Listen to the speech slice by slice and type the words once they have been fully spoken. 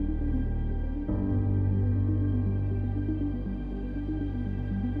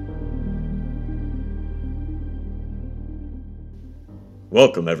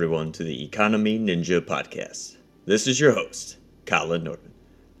Welcome, everyone, to the Economy Ninja Podcast. This is your host, Colin Norman.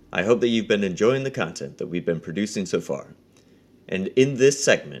 I hope that you've been enjoying the content that we've been producing so far. And in this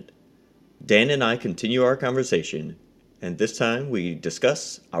segment, Dan and I continue our conversation, and this time we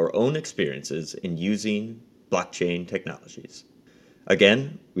discuss our own experiences in using blockchain technologies.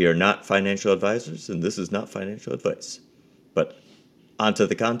 Again, we are not financial advisors, and this is not financial advice. But onto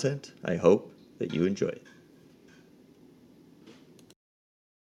the content. I hope that you enjoy it.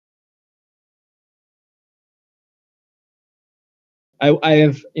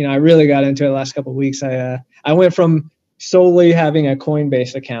 I really got into it the last couple of weeks. I went from solely having a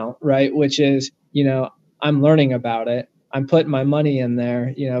Coinbase account, right, which is, I'm learning about it. I'm putting my money in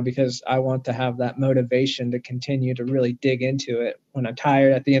there, because I want to have that motivation to continue to really dig into it when I'm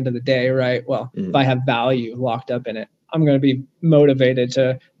tired at the end of the day, right? Well, if I have value locked up in it, I'm going to be motivated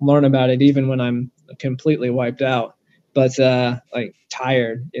to learn about it even when I'm completely wiped out, but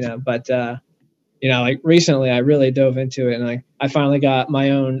tired, like recently I really dove into it, and I finally got my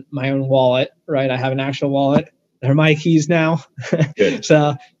own wallet, right? I have an actual wallet. They're my keys now. So,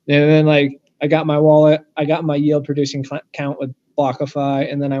 and then I got my wallet, I got my yield producing account with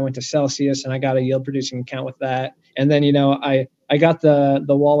BlockFi, and then I went to Celsius and I got a yield producing account with that. And then, I got the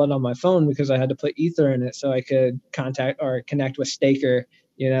wallet on my phone because I had to put Ether in it so I could contact or connect with Staker,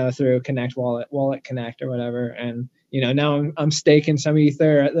 through Connect Wallet Connect or whatever. And now I'm staking some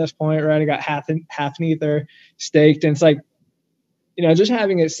Ether at this point, right? I got half an Ether staked, and it's just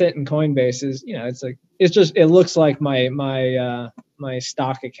having it sit in Coinbase is, it looks like my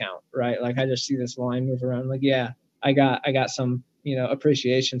stock account, right? Like I just see this line move around. Like, yeah, I got some,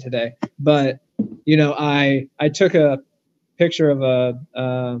 appreciation today. But I took a picture of a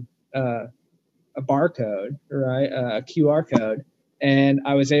barcode, right, a QR code, and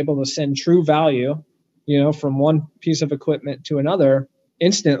I was able to send true value, from one piece of equipment to another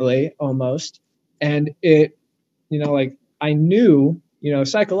instantly almost. And it, I knew,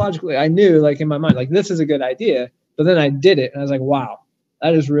 psychologically, I knew in my mind, this is a good idea. But then I did it and I was like, wow,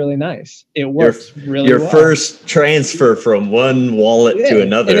 that is really nice. It works really well. Your first transfer from one wallet to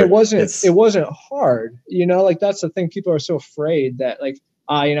another. And it wasn't hard, that's the thing. People are so afraid that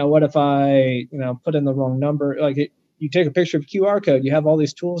what if I, put in the wrong number? You take a picture of QR code, you have all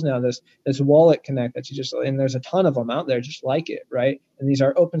these tools now, this wallet connect that and there's a ton of them out there just like it, right? And these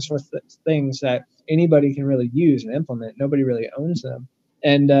are open source things that anybody can really use and implement. Nobody really owns them.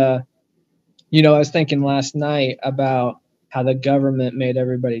 And, I was thinking last night about how the government made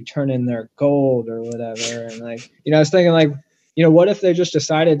everybody turn in their gold or whatever. And I was thinking what if they just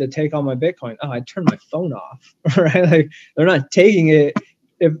decided to take all my Bitcoin? Oh, I'd turn my phone off, right? They're not taking it.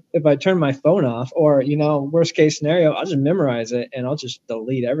 If I turn my phone off, or, worst case scenario, I'll just memorize it and I'll just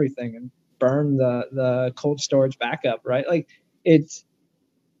delete everything and burn the cold storage backup, right? It's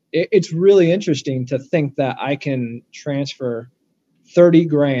really interesting to think that I can transfer 30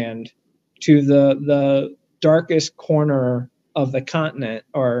 grand to the darkest corner of the continent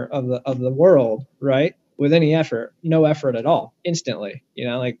or of the world, right? With any effort, no effort at all, instantly.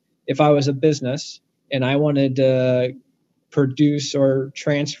 If I was a business and I wanted to produce or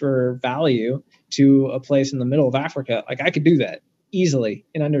transfer value to a place in the middle of Africa, I could do that easily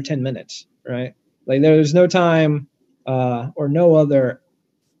in under 10 minutes, right? There's no time or no other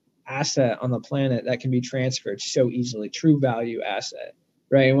asset on the planet that can be transferred so easily, true value asset,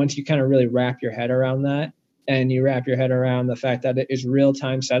 right? And once you kind of really wrap your head around that, and you wrap your head around the fact that it is real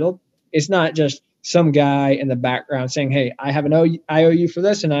time settled, it's not just some guy in the background saying, hey, I owe you for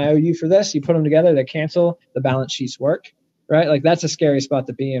this and I owe you for this. You put them together, they cancel, the balance sheets work, right? That's a scary spot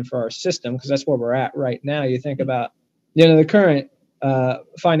to be in for our system, because that's where we're at right now. You think about, the current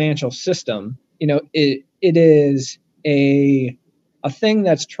financial system, it is a thing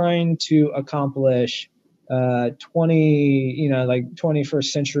that's trying to accomplish 21st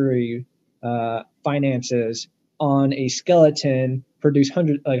century finances on a skeleton produced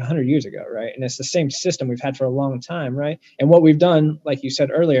 100 years ago, right? And it's the same system we've had for a long time, right? And what we've done, like you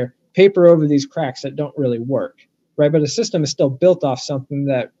said earlier, paper over these cracks that don't really work, right? But the system is still built off something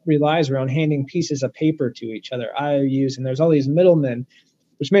that relies around handing pieces of paper to each other, IOUs, and there's all these middlemen,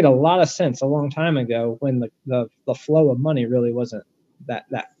 which made a lot of sense a long time ago when the flow of money really wasn't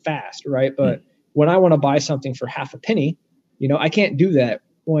that fast, right? But when I want to buy something for half a penny, I can't do that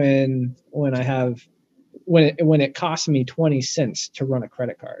when it costs me 20 cents to run a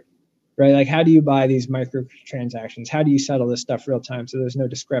credit card, right? How do you buy these microtransactions? How do you settle this stuff real time so there's no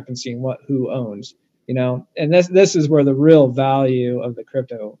discrepancy in who owns, and this is where the real value of the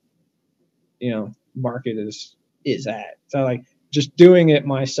crypto, market is at. So just doing it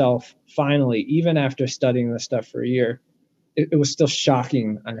myself, finally, even after studying this stuff for a year, it was still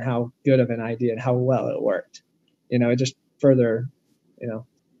shocking on how good of an idea and how well it worked. It just further,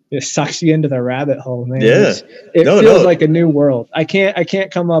 it sucks you into the rabbit hole, man. Yeah. It feels like a new world. I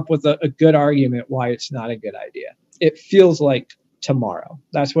can't come up with a good argument why it's not a good idea. It feels like tomorrow.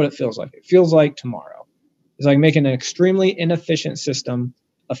 That's what it feels like. It feels like tomorrow. It's like making an extremely inefficient system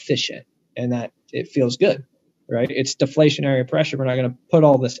efficient, and that it feels good, right? It's deflationary pressure. We're not going to put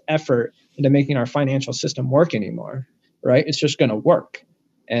all this effort into making our financial system work anymore, right? It's just going to work.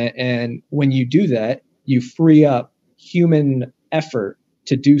 And when you do that, you free up human effort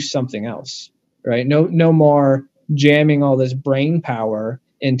to do something else, right? No more jamming all this brain power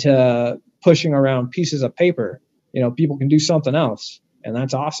into pushing around pieces of paper. People can do something else, and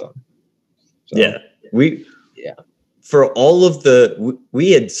that's awesome. So, for all of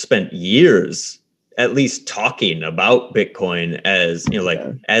we had spent years at least talking about Bitcoin as,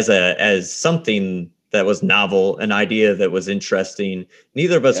 as something that was novel, an idea that was interesting.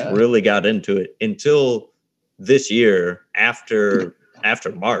 Neither of us really got into it until this year after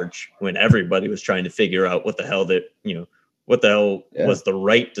March, when everybody was trying to figure out what the hell was the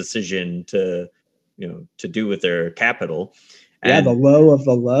right decision to do with their capital. And the low of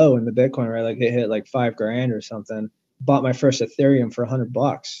the low in the Bitcoin, right? Like it hit like $5,000 or something. Bought my first Ethereum for $100,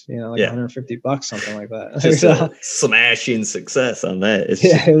 $150, something like that. Just a smashing success on that.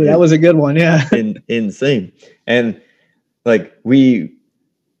 That was a good one. Yeah. Insane. And like we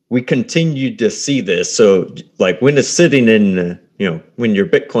continued to see this. So like when it's sitting in, when your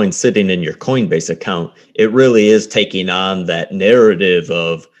Bitcoin's sitting in your Coinbase account, it really is taking on that narrative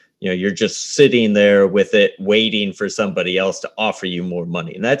of, you're just sitting there with it, waiting for somebody else to offer you more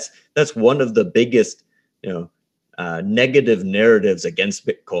money. And that's one of the biggest, negative narratives against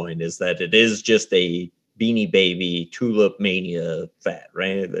Bitcoin, is that it is just a Beanie Baby tulip mania fad,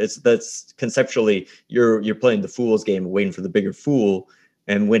 right? That's conceptually you're playing the fool's game, waiting for the bigger fool.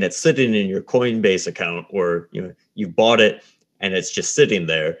 And when it's sitting in your Coinbase account, or you bought it and it's just sitting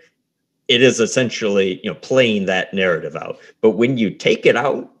there, it is essentially playing that narrative out. But when you take it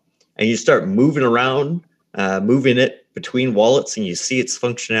out and you start moving around, moving it between wallets, and you see its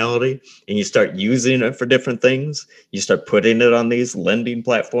functionality, and you start using it for different things, you start putting it on these lending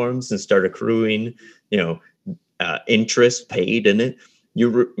platforms and start accruing, interest paid in it.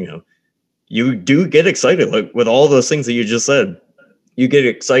 You do get excited, like with all those things that you just said. You get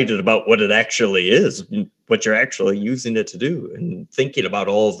excited about what it actually is, what you're actually using it to do, and thinking about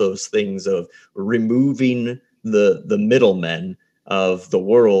all of those things of removing the middlemen of the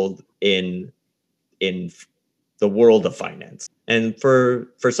world in the world of finance. And for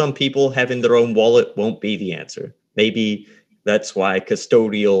some people, having their own wallet won't be the answer. Maybe that's why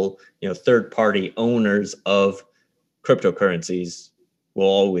custodial, third-party owners of cryptocurrencies will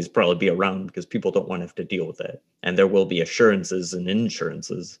always probably be around, because people don't want to have to deal with that. And there will be assurances and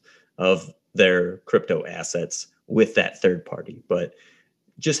insurances of their crypto assets with that third party. But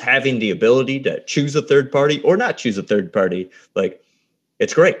just having the ability to choose a third party or not choose a third party, like,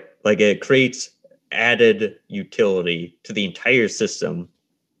 it's great. Like, it creates added utility to the entire system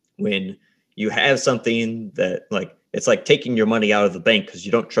when you have something that, like, it's like taking your money out of the bank because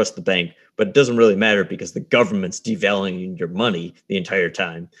you don't trust the bank, but it doesn't really matter because the government's devaluing your money the entire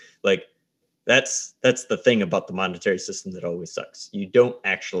time. Like, that's the thing about the monetary system that always sucks. You don't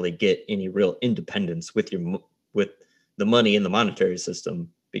actually get any real independence with the money in the monetary system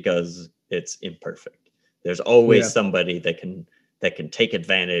because it's imperfect. There's always somebody that can take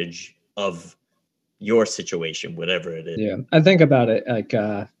advantage of your situation, whatever it is. Yeah, I think about it like,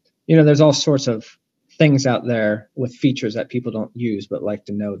 there's all sorts of things out there with features that people don't use but like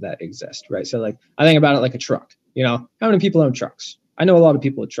to know that exist, right? So like, I think about it like a truck. How many people own trucks? I know a lot of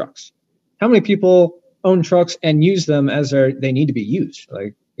people with trucks. How many people own trucks and use them as they need to be used?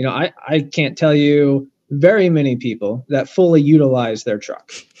 Like, I can't tell you very many people that fully utilize their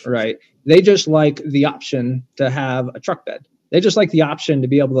truck, right? They just like the option to have a truck bed. They just like the option to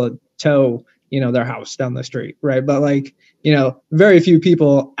be able to tow, their house down the street, right? But like, very few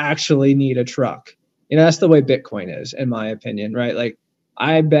people actually need a truck. That's the way Bitcoin is, in my opinion, right? Like,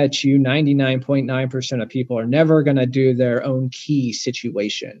 I bet you 99.9% of people are never going to do their own key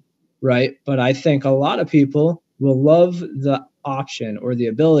situation, right? But I think a lot of people will love the option or the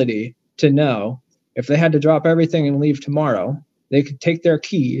ability to know if they had to drop everything and leave tomorrow, they could take their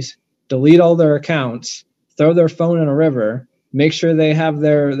keys, delete all their accounts, throw their phone in a river, make sure they have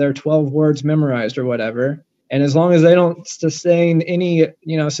their 12 words memorized or whatever. And as long as they don't sustain any,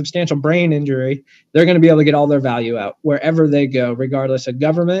 substantial brain injury, they're going to be able to get all their value out wherever they go, regardless of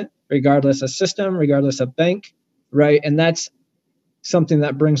government, regardless of system, regardless of bank, right? And that's something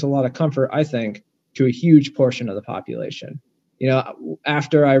that brings a lot of comfort, I think, to a huge portion of the population.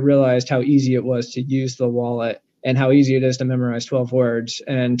 After I realized how easy it was to use the wallet and how easy it is to memorize 12 words,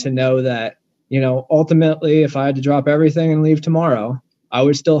 and to know that, ultimately, if I had to drop everything and leave tomorrow, I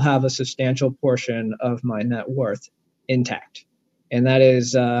would still have a substantial portion of my net worth intact. And that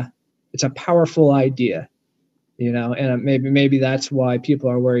is, it's a powerful idea, and maybe that's why people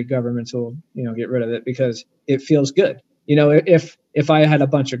are worried governments will, get rid of it, because it feels good. If I had a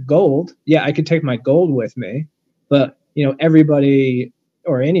bunch of gold, yeah, I could take my gold with me, but, everybody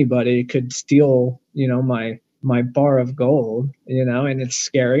or anybody could steal, my bar of gold, and it's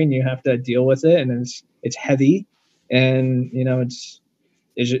scary, and you have to deal with it, and it's heavy, and,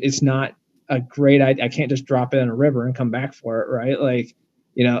 it's not a great idea. I can't just drop it in a river and come back for it, right? Like,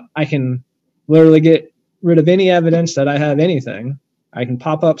 I can literally get rid of any evidence that I have anything. I can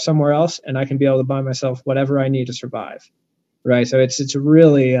pop up somewhere else, and I can be able to buy myself whatever I need to survive, right? So it's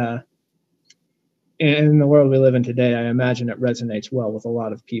really, in the world we live in today, I imagine it resonates well with a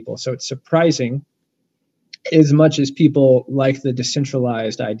lot of people. So it's surprising, as much as people like the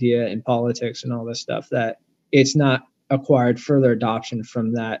decentralized idea in politics and all this stuff, that it's not acquired further adoption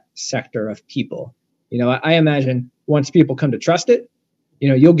from that sector of people. I imagine once people come to trust it,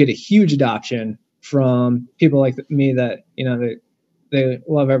 you'll get a huge adoption from people like me that, they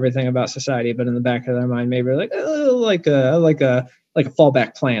love everything about society, but in the back of their mind, maybe like, oh, like a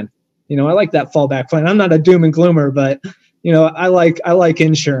fallback plan. I like that fallback plan. I'm not a doom and gloomer, but I like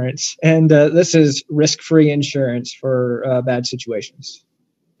insurance, and this is risk-free insurance for bad situations.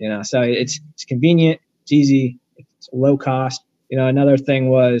 So it's convenient, it's easy, it's low cost. Another thing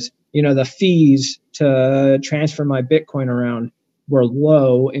was, the fees to transfer my Bitcoin around were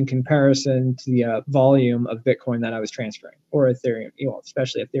low in comparison to the volume of Bitcoin that I was transferring, or Ethereum.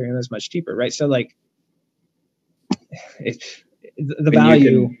 Especially Ethereum is much cheaper, right? So like, it's the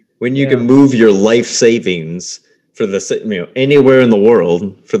value when you can move your life savings for the anywhere in the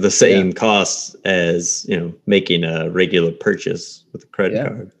world for the same costs as making a regular purchase with a credit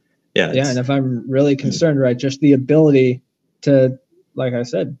card. Yeah, and if I'm really concerned, right, just the ability to, like I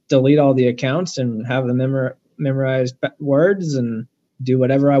said, delete all the accounts and have them memorize words and do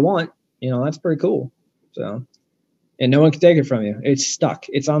whatever I want, that's pretty cool. So, and no one can take it from you. It's stuck.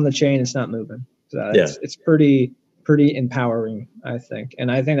 It's on the chain. It's not moving. So it's pretty empowering, I think. And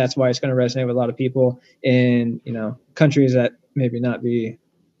I think that's why it's going to resonate with a lot of people in, countries that maybe not be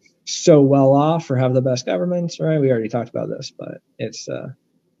so well off or have the best governments, right? We already talked about this, but it's to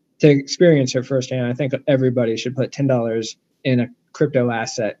experience it firsthand. I think everybody should put $10 in a crypto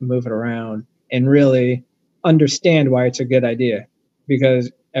asset, move it around, and really understand why it's a good idea.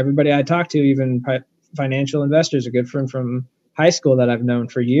 Because everybody I talk to, even financial investors, a good friend from high school that I've known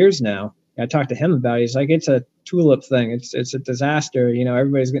for years now, I talked to him about it. He's like, it's a tulip thing. It's a disaster.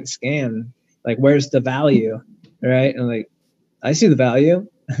 Everybody's getting scammed. Like, where's the value? Right? And like, I see the value.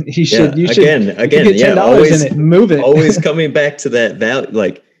 You should get $10 in it and move it. Always coming back to that value.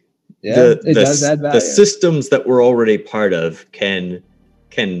 Like, it does add value. The systems that we're already part of can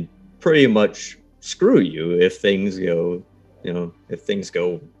pretty much screw you if things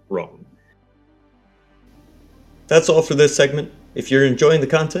go, wrong. That's all for this segment. If you're enjoying the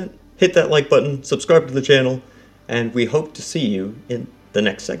content, hit that like button, subscribe to the channel, and we hope to see you in the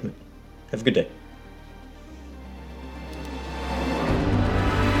next segment. Have a good day.